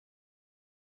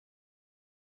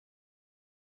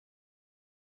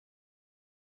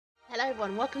Hello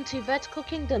everyone, welcome to Vertical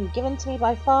Kingdom, given to me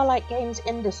by Farlight Games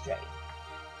Industry.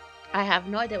 I have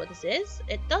no idea what this is.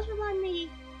 It does remind me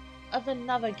of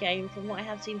another game from what I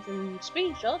have seen from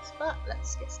screenshots, but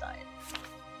let's get started.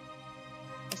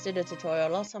 Let's do the tutorial.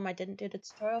 Last time I didn't do the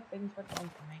tutorial, things went wrong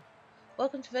for me.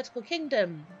 Welcome to Vertical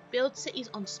Kingdom. Build cities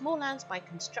on small lands by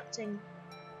constructing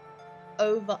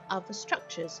over other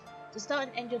structures. To start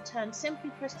and end your turn,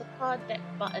 simply press the card deck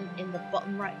button in the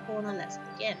bottom right corner. Let's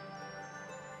begin.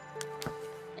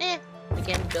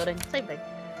 Again, building, same thing.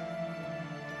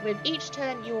 With each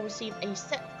turn, you will receive a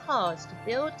set of cards. To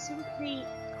build, simply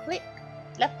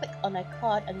left click on a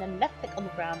card and then left click on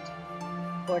the ground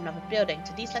for another building.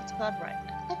 To deselect a card, right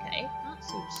click. Okay, that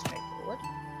seems straightforward.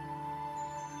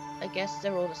 I guess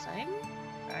they're all the same.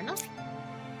 Fair enough.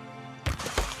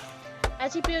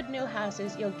 As you build new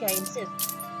houses, you'll gain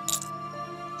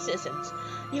citizens.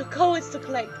 Your goal is to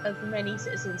collect as many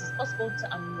citizens as possible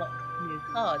to unlock new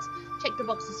cards. Check the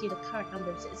box to see the current number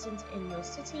of citizens in your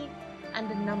city and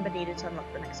the number needed to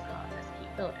unlock the next card. Let's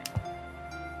keep building.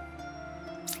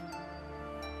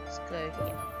 Let's go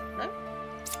here. No?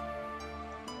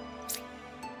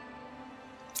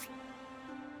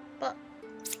 But,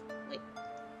 wait.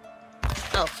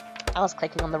 Oh, I was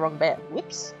clicking on the wrong bit.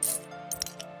 Whoops.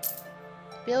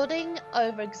 Building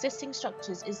over existing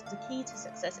structures is the key to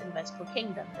success in Vertical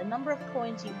Kingdom. The number of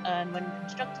coins you earn when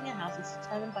constructing a house is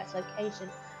determined by its location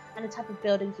and the type of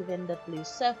buildings within the blue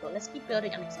circle. Let's keep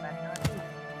building and expanding our kingdom.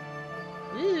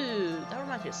 Ooh, that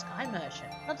reminds me of Sky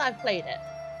Merchant. Not that I've played it.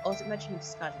 Or is it Merchant of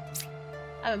Sky?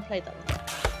 I haven't played that one yet.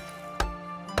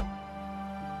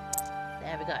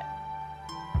 There we go.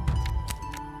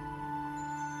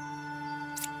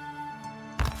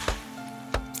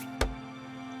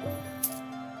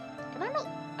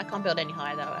 I can't build any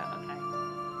higher though. Okay.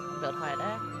 I'll build higher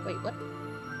there. Wait, what?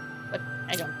 What?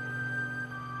 Hang on.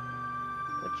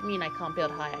 What do you mean I can't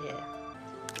build higher here?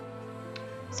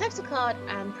 Select a card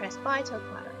and press buy to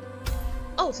acquire.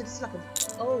 Oh, so this is like a.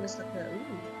 Oh, this is like a.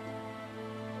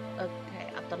 Ooh.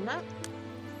 Okay, I've done that.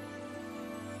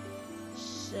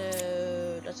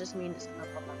 So does this mean it's gonna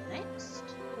pop up next?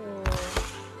 Or...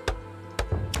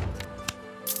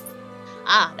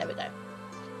 Ah, there we go.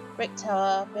 Brick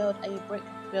tower. Build a brick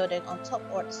building on top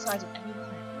or at the side of any planet.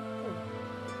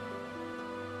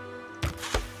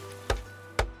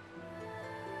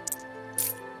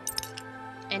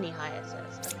 Any higher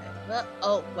says. Okay. But,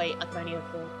 oh wait, I can only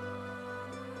afford.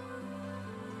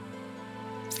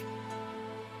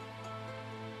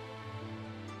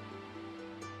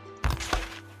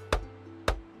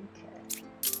 Okay.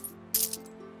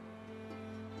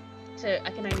 So I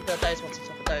can only build those ones on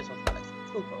top of those ones.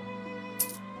 Cool, cool.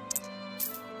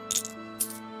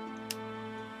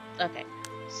 Okay,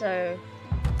 so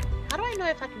how do I know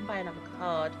if I can buy another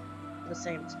card at the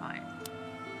same time?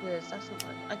 Because that's not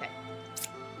like, okay.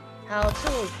 How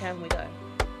tall can we go?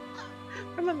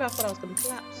 Remember, I thought I was going to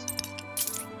collapse.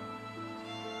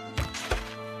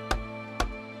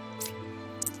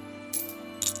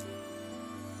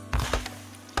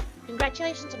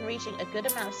 Congratulations on reaching a good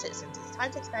amount of citizens. It's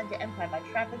time to expand your empire by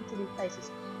traveling to new places.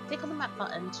 Click on the map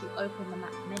button to open the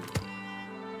map menu.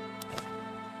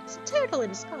 It's a turtle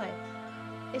in the sky.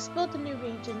 Explore the new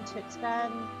region to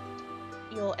expand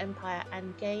your empire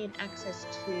and gain access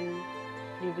to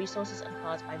new resources and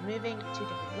cards by moving to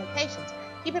different locations.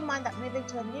 Keep in mind that moving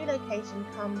to a new location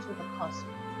comes with a cost,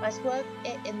 but it's worth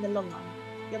it in the long run.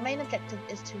 Your main objective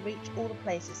is to reach all the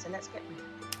places, so let's get moving.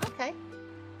 Okay.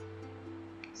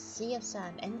 Sea of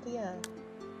Sand, end the earth.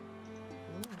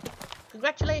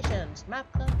 Congratulations,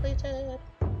 map completed.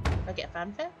 Do I get a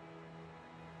fanfare?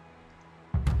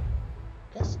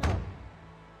 Guess not.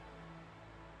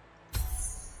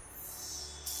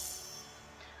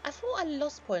 I thought I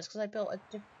lost points because I built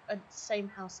a same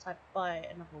house type by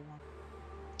another one.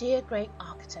 Dear great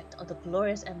architect of the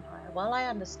glorious empire, while I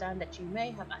understand that you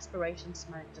may have aspirations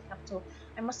to manage the capital,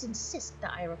 I must insist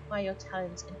that I require your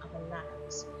talents in other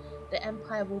lands. The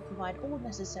empire will provide all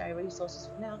necessary resources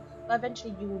for now, but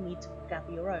eventually you will need to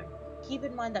gather your own. Keep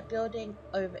in mind that building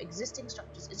over existing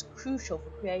structures is crucial for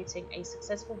creating a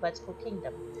successful vertical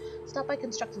kingdom. Start by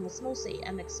constructing a small city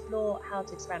and explore how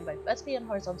to expand both vertically and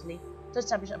horizontally to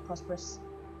establish a prosperous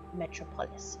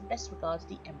metropolis. Best regards,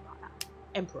 the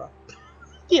Emperor.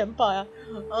 The Empire.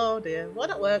 Oh dear. Well,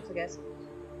 that works, I guess.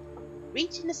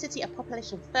 Reaching the city, a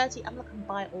population of 30, unlock and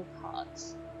buy all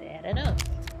cards. Fair enough.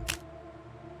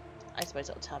 I suppose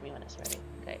it'll tell me when it's ready.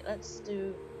 Okay, let's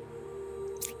do...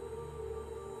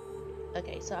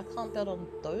 Okay, so I can't build on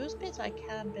those bits, I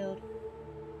can build...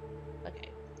 Okay.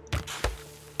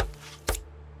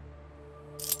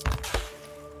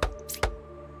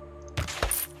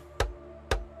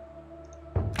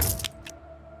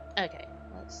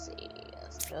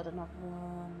 build another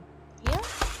one here.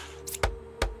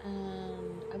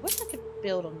 And I wish I could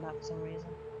build on that for some reason.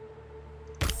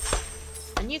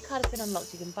 A new card has been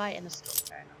unlocked. You can buy it in the store.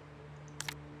 Fair enough.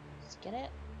 Let's get it.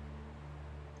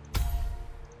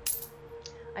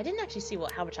 I didn't actually see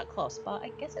how much that costs, but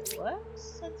I guess it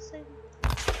works. At the same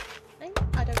thing.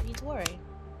 I don't need to worry.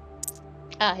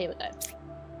 Ah, here we go.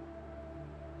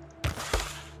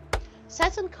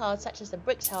 Certain cards, such as the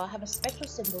brick tower, have a special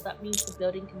symbol that means the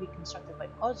building can be constructed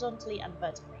both horizontally and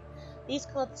vertically. These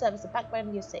cards serve as the backbone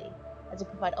of your city, as they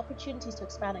provide opportunities to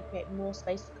expand and create more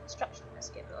space for construction. Let's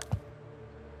get going.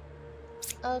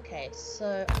 Okay,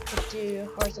 so I could do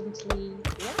horizontally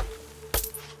here.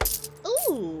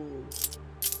 Ooh!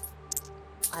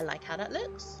 I like how that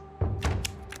looks.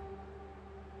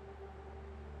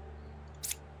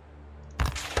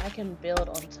 I can build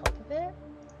on top of it.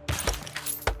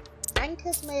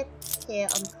 Anchors may appear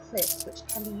on cliffs, which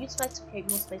can be utilized to create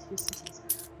more space for cities.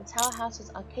 The tower houses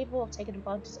are capable of taking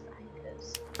advantage of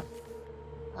anchors.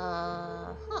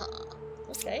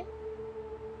 Okay.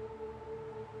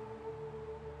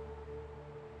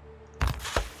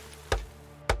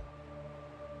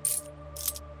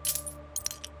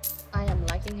 I am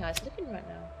liking how it's looking right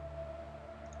now.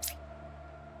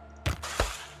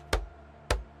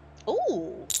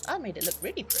 Ooh, that made it look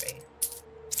really pretty.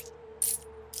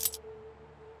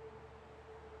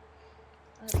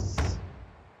 Let's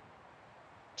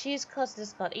choose cards to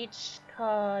discard. Each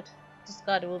card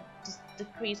discarded will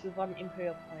decrease with 1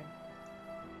 Imperial point.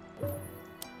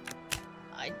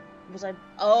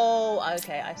 Oh,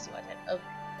 okay, I see what I did. Okay.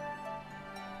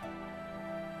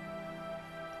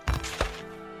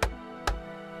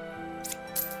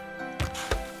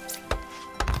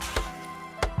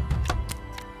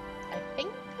 I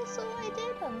think that's all I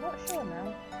did. I'm not sure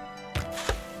now.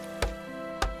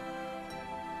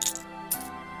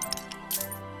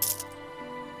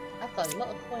 I've got a lot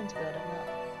of coins building up.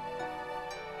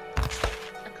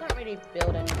 I can't really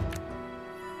build anymore.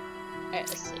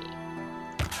 Let's see.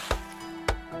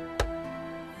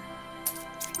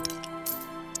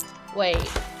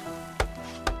 Wait.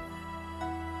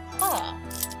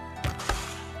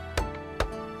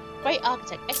 Great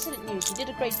architect, excellent news. You did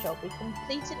a great job. We've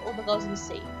completed all the goals in the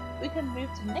sea. We can move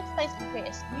to the next phase and create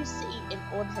a new city in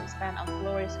order to expand our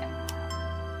glorious empire.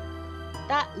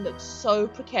 That looks so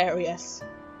precarious.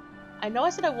 I know I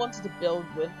said I wanted to build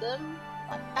with them,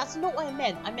 but that's not what I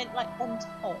meant. I meant like on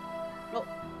top, not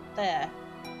there.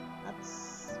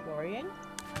 That's worrying.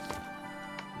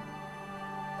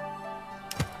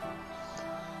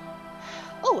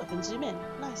 Oh, I can zoom in.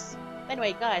 Nice.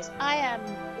 Anyway, guys, I am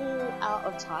all out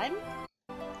of time.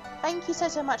 Thank you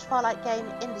so much, Farlight Game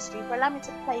Industry, for allowing me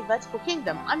to play Vertical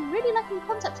Kingdom. I'm really liking the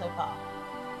concept so far.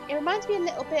 It reminds me a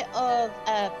little bit of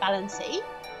Balancy,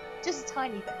 just a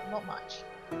tiny bit, not much.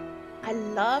 I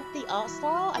love the art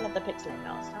style. I love the pixelated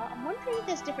art style. I'm wondering if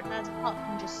there's different lands apart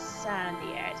from just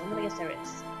sandy areas. I'm gonna guess there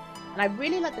is. And I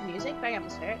really like the music, very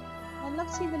atmospheric. I love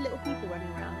seeing the little people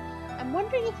running around. I'm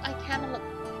wondering if I can unlock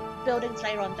buildings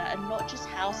later on that are not just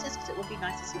houses, because it would be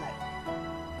nice to see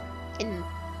like in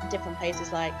different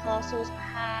places like castles,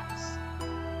 perhaps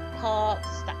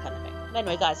parks, that kind of thing. But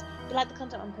anyway, guys, if you like the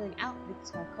content I'm putting out, the link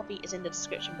to my copy is in the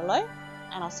description below,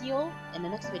 and I'll see you all in the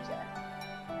next video.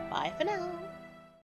 Bye for now.